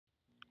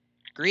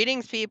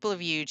Greetings, people of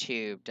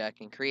YouTube. Duck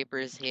and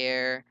Creepers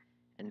here,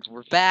 and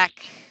we're back.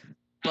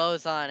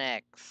 Boson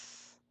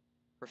X.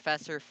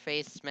 Professor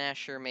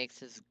Facesmasher makes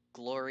his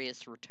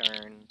glorious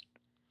return,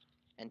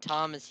 and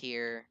Tom is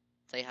here.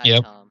 Say hi,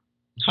 Yep. Tom.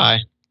 Hi.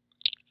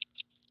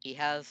 He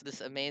has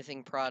this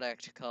amazing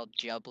product called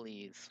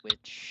Jubblies,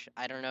 which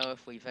I don't know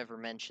if we've ever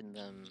mentioned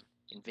them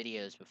in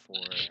videos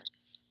before,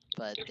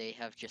 but they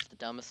have just the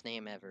dumbest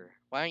name ever.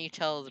 Why don't you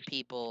tell the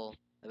people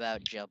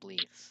about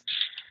Jubblies?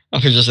 Oh,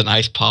 they're just an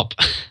ice pop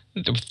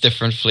with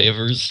different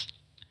flavors,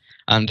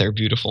 and they're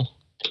beautiful.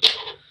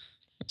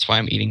 That's why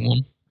I'm eating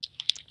one.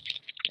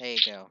 There you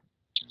go.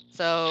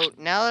 So,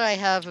 now that I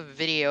have a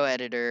video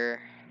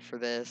editor for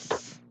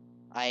this,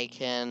 I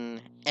can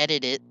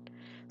edit it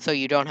so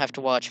you don't have to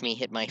watch me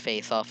hit my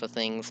face off of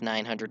things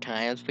 900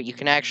 times, but you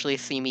can actually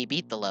see me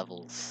beat the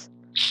levels.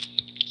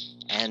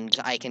 And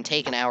I can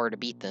take an hour to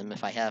beat them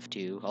if I have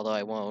to, although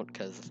I won't,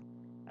 because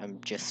I'm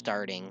just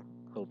starting,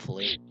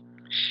 hopefully.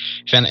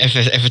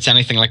 If it's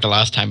anything like the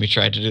last time you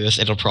tried to do this,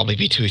 it'll probably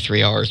be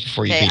 2-3 hours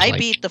before you Okay, beat. I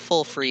beat the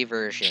full free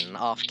version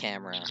off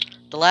camera.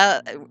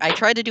 I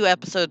tried to do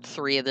episode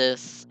 3 of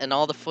this, and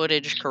all the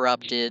footage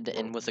corrupted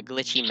and was a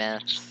glitchy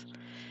mess.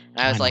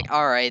 And I was like,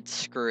 alright,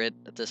 screw it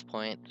at this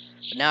point.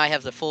 But now I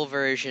have the full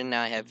version,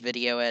 now I have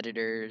video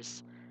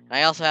editors. And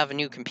I also have a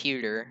new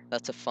computer.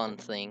 That's a fun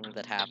thing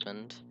that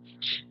happened.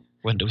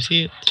 Windows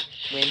 8.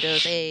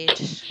 Windows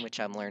 8, which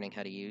I'm learning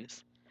how to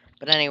use.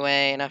 But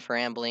anyway, enough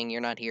rambling,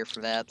 you're not here for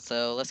that,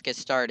 so let's get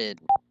started.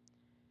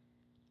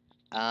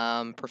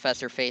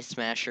 Professor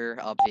Facesmasher,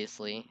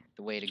 obviously,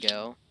 the way to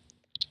go.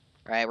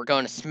 Alright, we're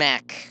going to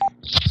smack.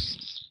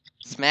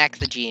 Smack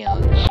the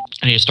Geon.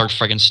 I need to start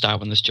friggin'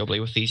 stabbing this Jubbly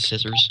with these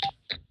scissors.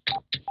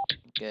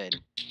 Good.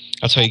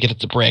 That's how you get it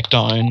to break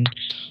down.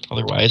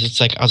 Otherwise, it's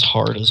like as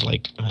hard as,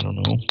 like, I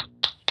don't know,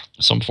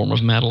 some form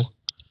of metal.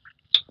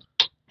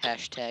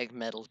 Hashtag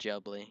metal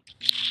Jubbly.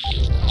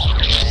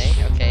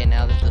 Okay,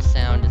 now that the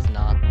sound is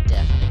not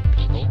deafening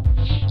people.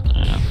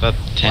 That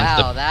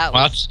tends Wow,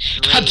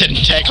 that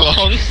didn't take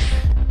long.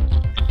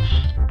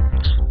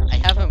 I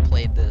haven't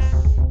played this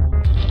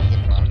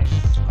in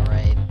months,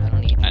 alright? I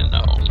don't need I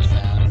know.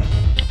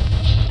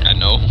 fast. I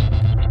know.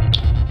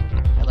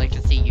 I'd like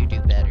to see you do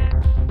better.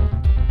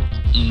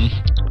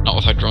 Not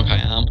with how drunk I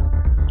am.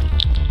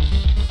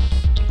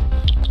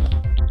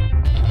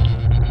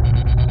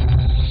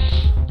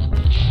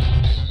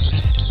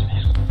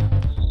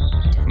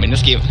 I mean,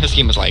 this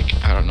game is like,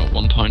 I don't know,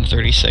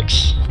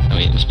 £1.36. I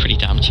mean, it's pretty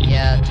damn cheap.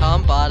 Yeah,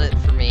 Tom bought it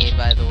for me,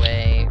 by the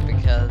way,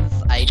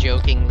 because I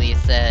jokingly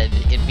said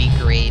it'd be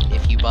great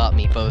if you bought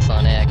me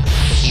Boson X,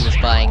 because he was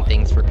buying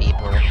things for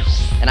people.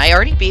 And I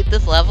already beat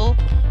this level.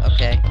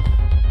 Okay.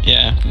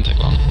 Yeah, it didn't take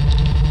long.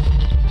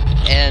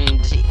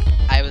 And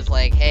I was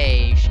like,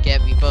 hey, you should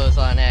get me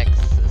Boson X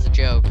as a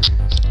joke.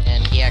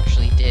 And he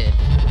actually did.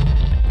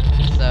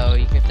 So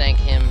you can thank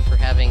him for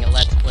having a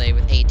Let's Play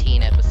with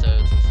 18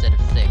 episodes instead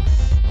of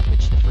 6,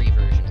 which the free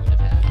version would have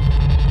had.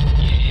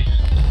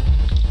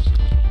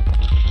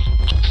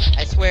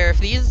 I swear, if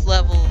these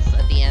levels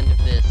at the end of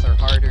this are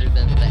harder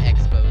than the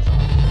Expos on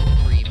the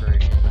free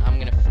version, I'm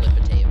gonna flip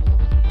a table.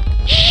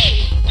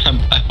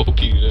 I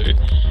hope you do.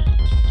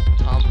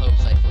 Tom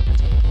hopes I flip a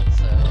table,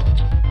 so...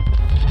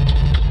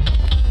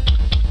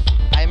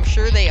 I'm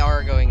sure they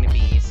are going to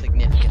be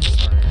significantly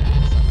harder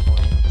at some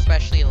point,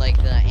 especially like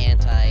the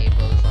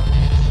anti-Boson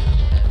X or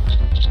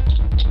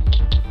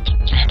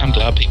whatever. I'm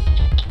glad people...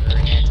 Or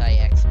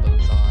anti-X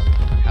Boson,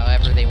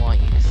 however they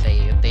want you to say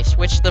it. They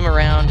switched them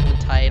around in the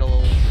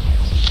title.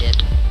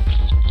 Shit.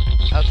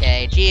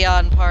 Okay,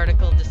 Geon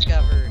particle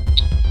discovered.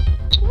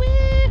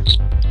 Whee!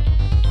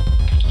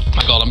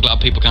 My god, I'm glad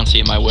people can't see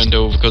in my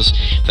window, because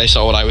if they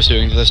saw what I was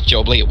doing to this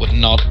Jubbly, it would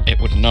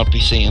not be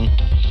seen.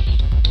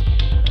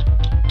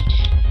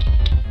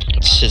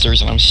 It's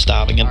scissors and I'm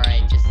stabbing it.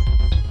 Alright, just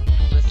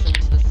listen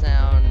to the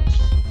sound of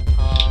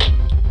Tom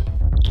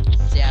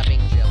stabbing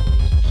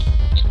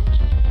Jubblies.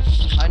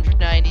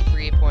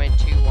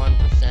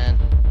 193.21%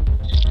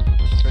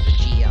 for the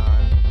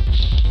Geon.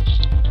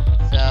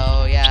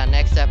 So, yeah,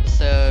 next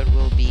episode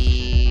will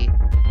be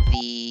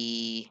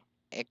the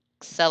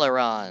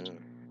Acceleron.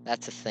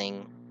 That's a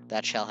thing.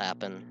 That shall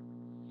happen.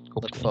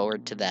 Look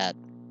forward to that.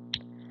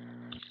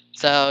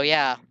 So,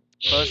 yeah,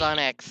 Boson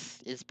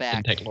X is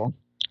back. Didn't take long.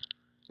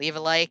 Leave a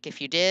like if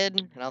you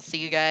did, and I'll see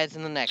you guys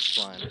in the next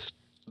one.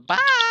 Bye!